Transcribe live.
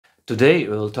Today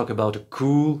we will talk about a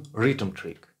cool rhythm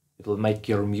trick. It will make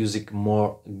your music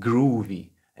more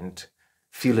groovy and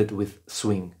fill it with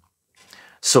swing.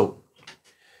 So,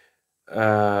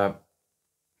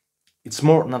 it's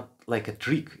more not like a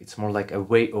trick, it's more like a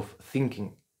way of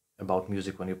thinking about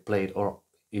music when you play it, or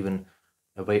even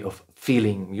a way of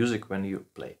feeling music when you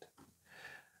play it.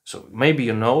 So maybe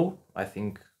you know, I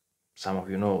think some of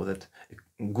you know, that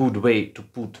a good way to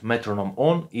put metronome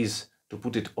on is to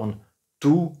put it on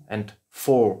 2 and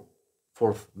 4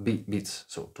 fourth beats.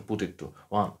 So to put it to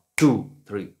 1, 2,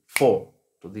 3, 4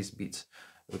 to these beats,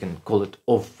 we can call it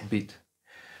off beat.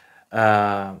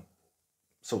 So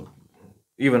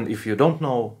even if you don't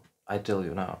know, I tell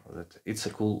you now that it's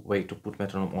a cool way to put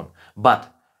metronome on.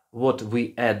 But what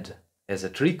we add as a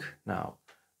trick now,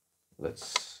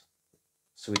 let's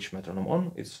switch metronome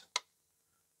on. It's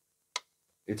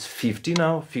 50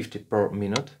 now, 50 per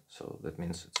minute. So that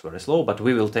means it's very slow, but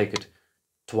we will take it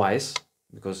twice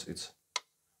because it's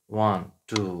 1,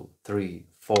 2, 3,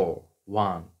 4,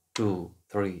 1, 2,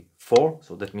 3, 4.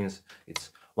 So that means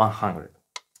it's 100,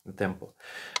 the tempo.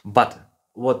 But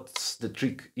what the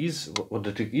trick is,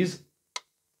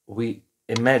 we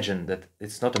imagine that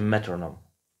it's not a metronome.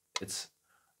 It's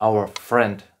our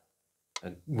friend,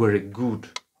 a very good,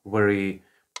 very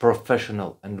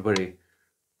professional and very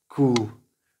cool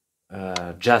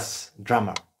jazz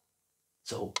drummer.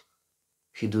 So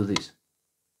he do this.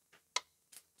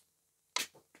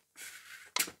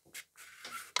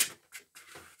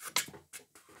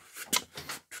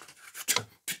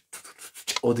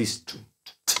 Or this.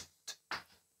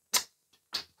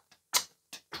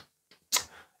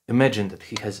 Imagine that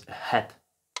he has a hat.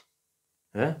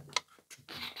 Yeah?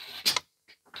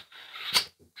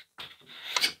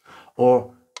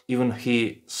 Or even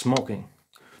he smoking.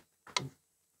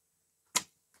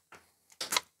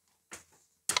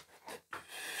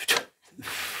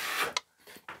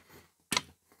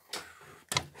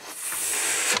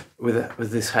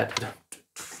 With this hat.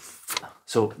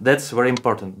 So that's very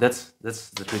important. That's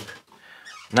the trick.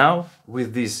 Now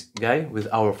with this guy, with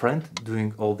our friend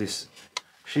doing all this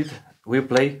shit, we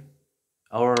play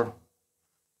our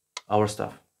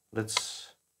stuff.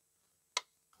 Let's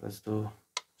do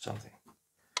something.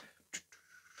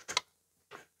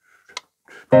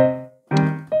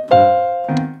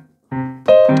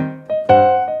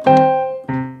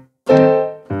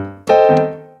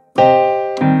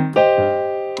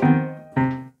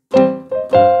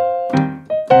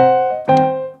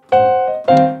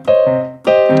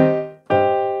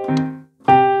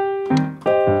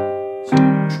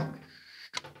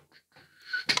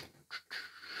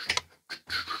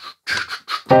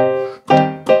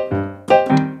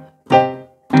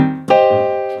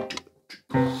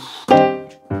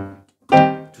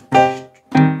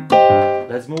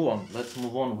 Let's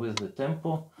move on with the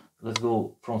tempo. Let's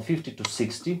go from 50 to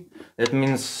 60. That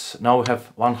means now we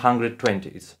have 120.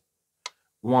 It's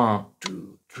 1,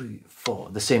 2, 3, 4.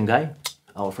 The same guy,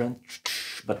 our friend,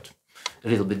 but a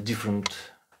little bit different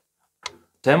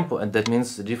tempo, and that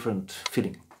means a different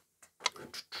feeling.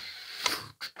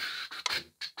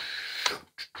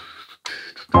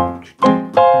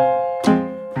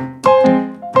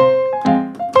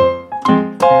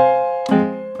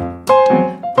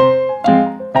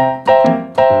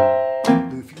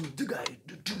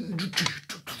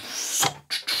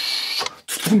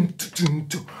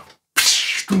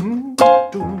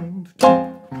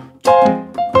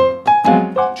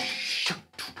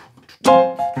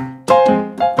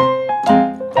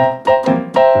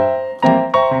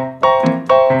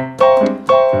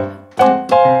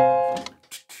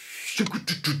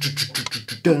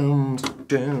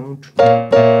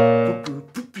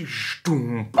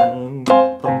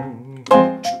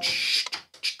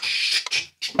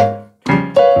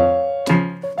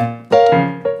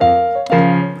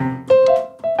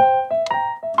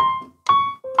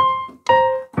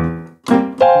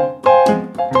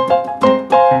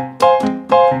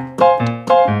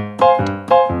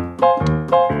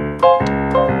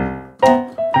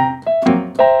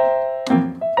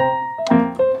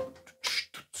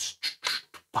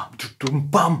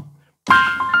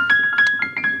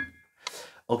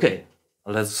 Okay,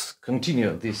 let's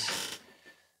continue this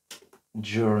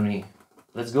journey.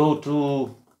 Let's go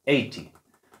to 80.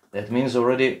 That means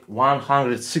already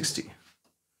 160.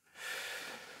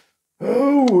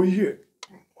 Oh yeah.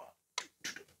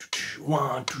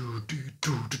 1, 2, 3,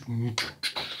 2.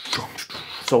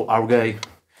 So our guy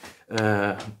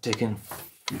taking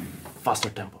faster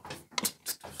tempo.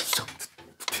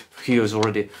 He is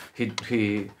already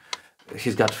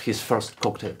he's got his first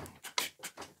cocktail.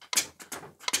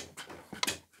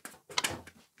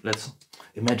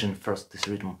 imagine first this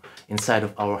rhythm inside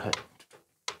of our head.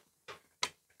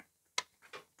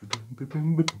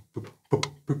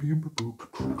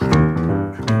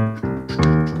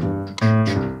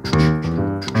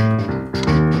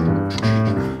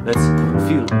 Let's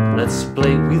feel, let's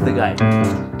play with the guy.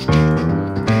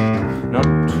 Not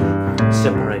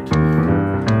separate,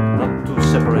 not two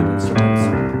separate instruments.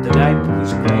 The guy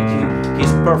who's playing,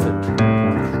 he's perfect.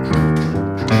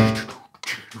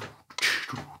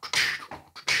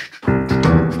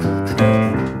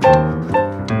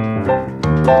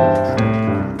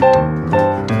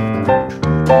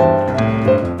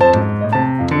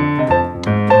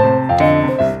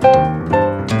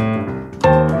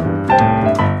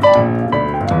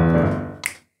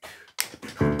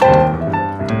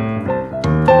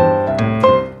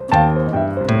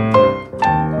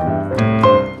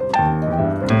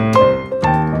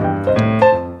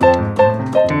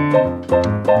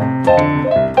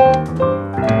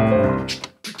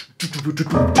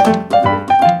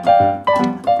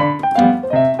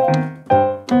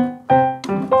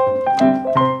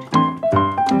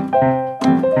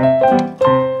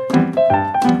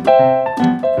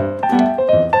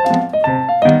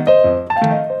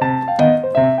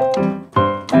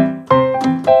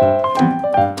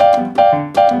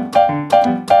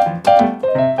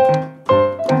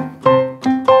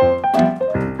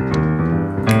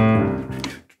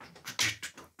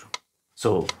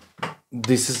 So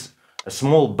this is a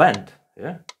small band,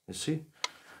 yeah, you see,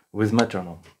 with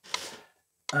metronome.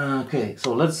 Okay,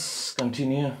 so let's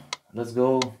continue. Let's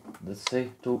go, let's say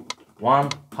to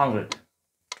 100.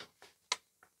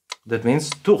 That means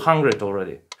 200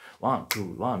 already. 1,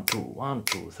 2, 1, 2, 1,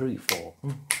 2, 3, 4.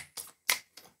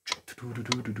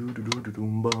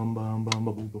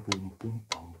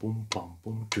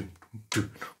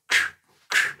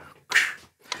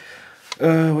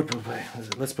 What to play?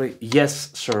 Let's play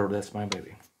Yes Sir, That's My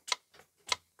Baby.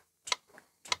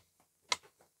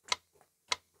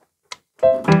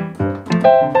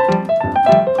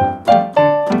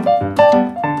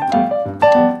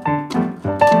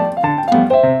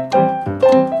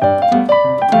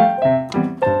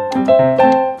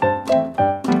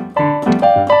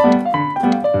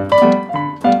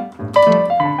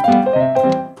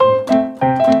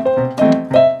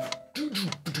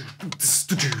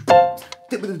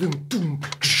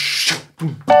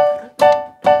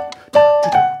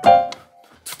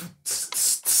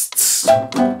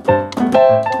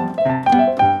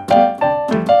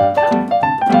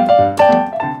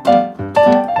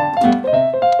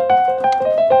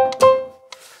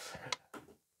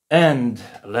 And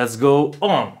let's go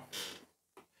on.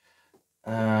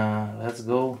 Let's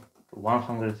go to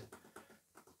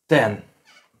 110.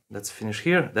 Let's finish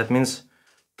here. That means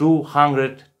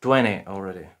 220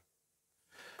 already.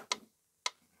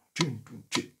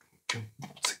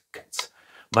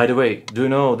 By the way, do you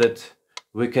know that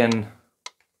we can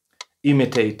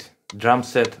imitate drum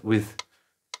set with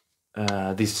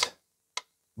these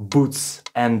boots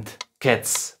and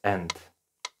cats and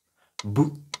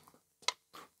boots,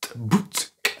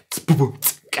 cats,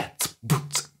 boots, cats,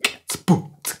 boots, cats,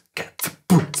 boots, cats,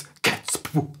 boots, cats,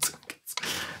 boots, cats.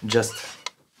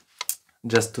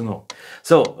 Just to know.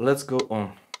 So let's go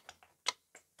on.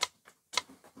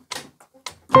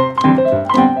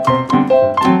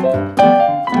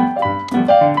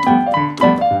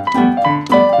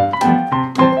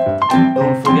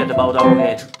 Don't forget about our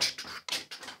gate.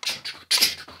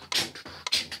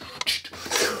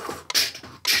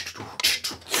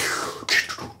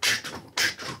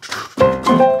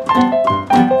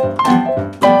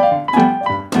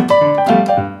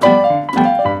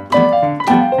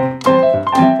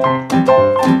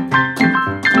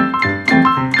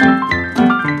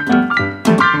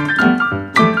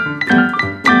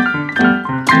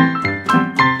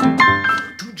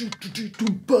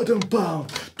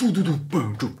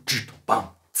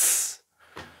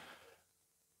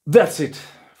 That's it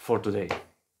for today.